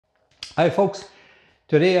Hi folks,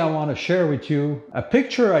 today I want to share with you a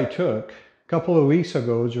picture I took a couple of weeks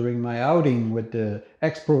ago during my outing with the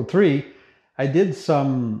X Pro 3. I did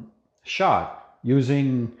some shot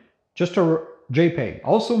using just a JPEG.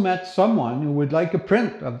 Also met someone who would like a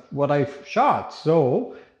print of what I've shot,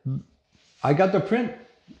 so I got the print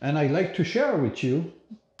and I'd like to share with you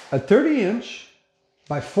a 30-inch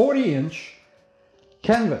by 40-inch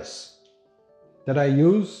canvas that I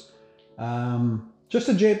use. Just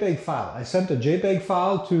a JPEG file. I sent a JPEG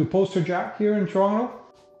file to Posterjack here in Toronto.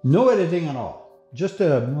 No editing at all. Just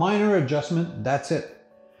a minor adjustment, that's it.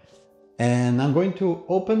 And I'm going to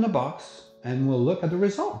open the box and we'll look at the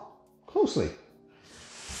result closely.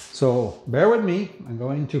 So bear with me. I'm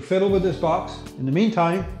going to fiddle with this box. In the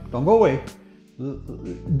meantime, don't go away.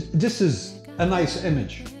 This is a nice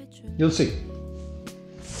image. You'll see.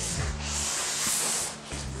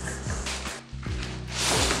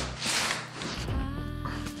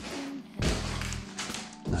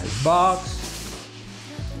 Nice box.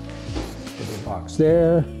 Put the box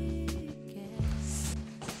there.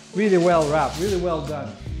 Really well wrapped, really well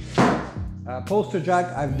done.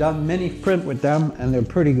 Posterjack, I've done many print with them and they're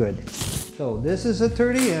pretty good. So this is a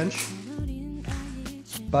 30-inch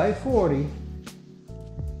by 40.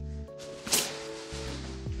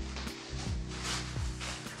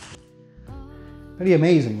 Pretty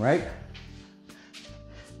amazing, right?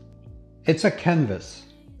 It's a canvas.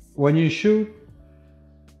 When you shoot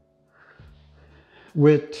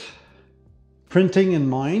with printing in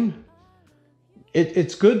mind,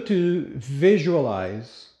 it's good to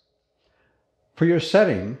visualize for your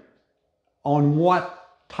setting on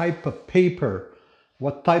what type of paper,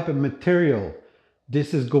 what type of material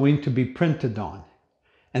this is going to be printed on.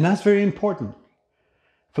 And that's very important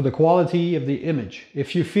for the quality of the image.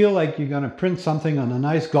 If you feel like you're going to print something on a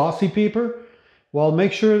nice glossy paper, well,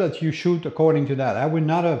 make sure that you shoot according to that. I would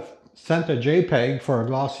not have sent a JPEG for a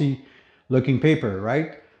glossy looking paper,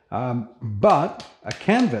 right? But a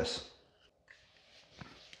canvas.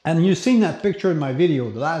 And you've seen that picture in my video,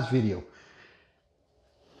 the last video.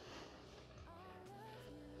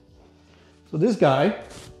 So this guy,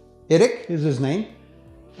 Eric is his name.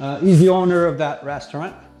 He's the owner of that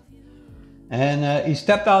restaurant. And he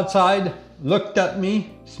stepped outside, looked at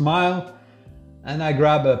me, smiled, and I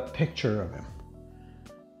grabbed a picture of him.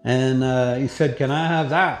 And he said, "Can I have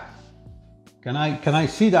that? Can I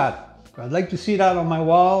see that? I'd like to see that on my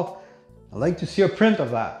wall. I'd like to see a print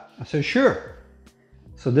of that." I said, "Sure."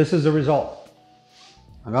 So this is the result.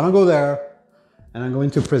 I'm gonna go there and I'm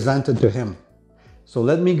going to present it to him. So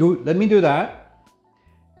let me do that.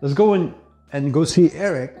 Let's go in and go see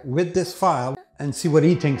Eric with this file and see what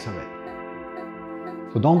he thinks of it.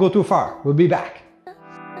 So don't go too far. We'll be back.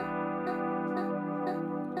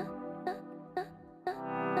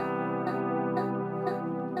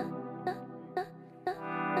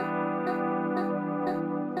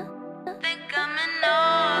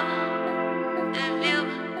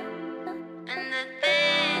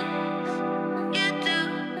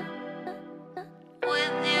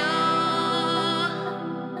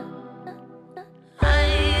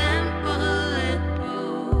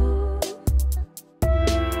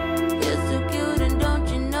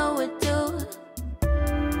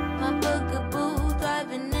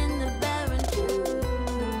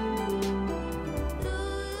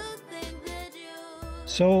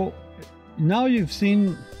 So now you've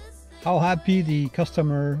seen how happy the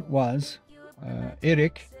customer was,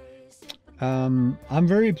 Eric. I'm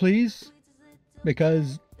very pleased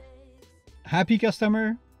because happy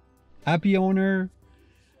customer, happy owner,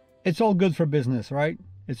 it's all good for business, right?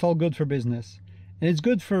 It's all good for business. And it's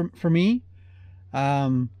good for me,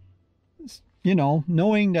 you know,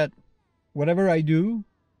 knowing that whatever I do,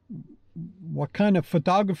 what kind of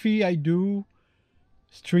photography I do,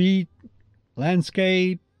 street,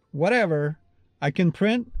 landscape, whatever, I can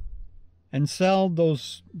print and sell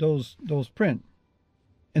those print.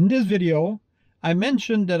 In this video, I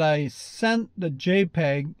mentioned that I sent the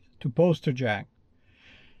JPEG to Posterjack.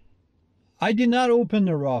 I did not open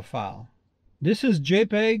the raw file. This is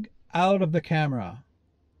JPEG out of the camera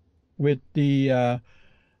with the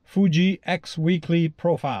Fuji X Weekly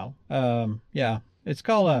profile. Yeah, it's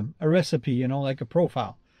called a recipe, you know, like a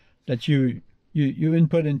profile that you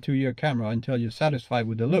input into your camera until you're satisfied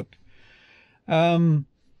with the look.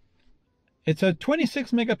 It's a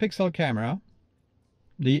 26 megapixel camera,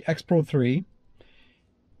 the X Pro 3,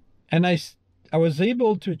 and I was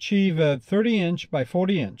able to achieve a 30-inch by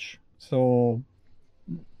 40-inch. So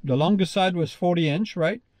the longest side was 40-inch,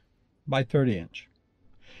 right, by 30-inch.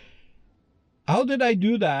 How did I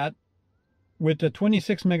do that with the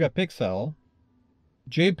 26 megapixel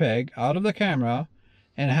JPEG out of the camera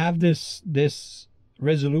and have this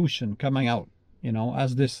resolution coming out, you know,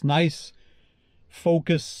 as this nice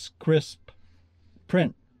focus crisp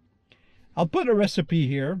print. I'll put a recipe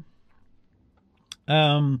here.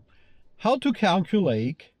 How to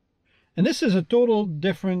calculate, and this is a total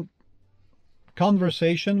different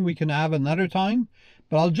conversation we can have another time,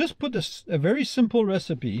 but I'll just put a very simple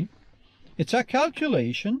recipe. It's a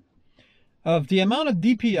calculation of the amount of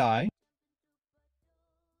DPI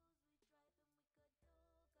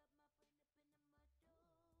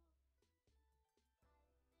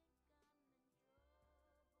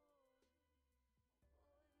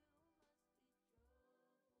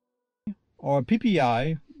or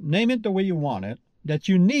PPI, name it the way you want it, that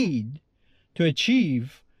you need to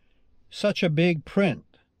achieve such a big print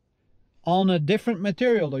on a different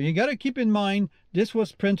material. Though you got to keep in mind this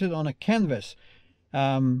was printed on a canvas.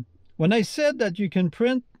 When I said that you can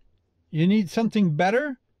print, you need something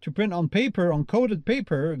better to print on paper, on coated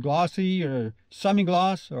paper, glossy or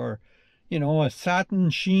semi-gloss, or, you know, a satin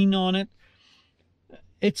sheen on it,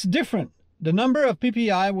 it's different. The number of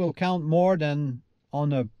PPI will count more than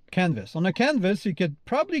on a canvas. On a canvas, you could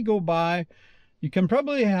probably go by, you can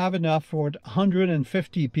probably have enough for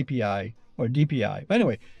 150 PPI or DPI. But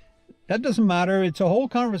anyway, that doesn't matter. It's a whole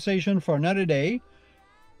conversation for another day.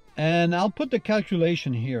 And I'll put the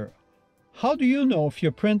calculation here. How do you know if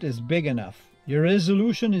your print is big enough? Your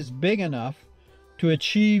resolution is big enough to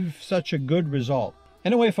achieve such a good result.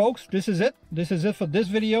 Anyway, folks, this is it. This is it for this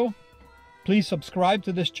video. Please subscribe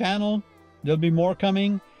to this channel. There'll be more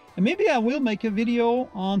coming. And maybe I will make a video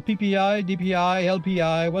on PPI, DPI,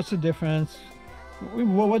 LPI. What's the difference?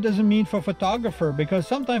 What does it mean for photographer? Because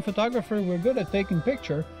sometimes photographer, we're good at taking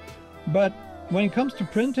picture, but when it comes to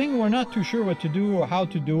printing, we're not too sure what to do or how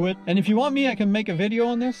to do it. And if you want me, I can make a video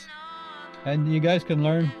on this, and you guys can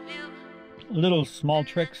learn little small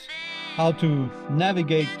tricks how to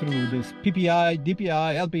navigate through this PPI,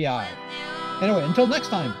 DPI, LPI. Anyway, until next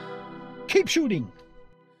time, keep shooting.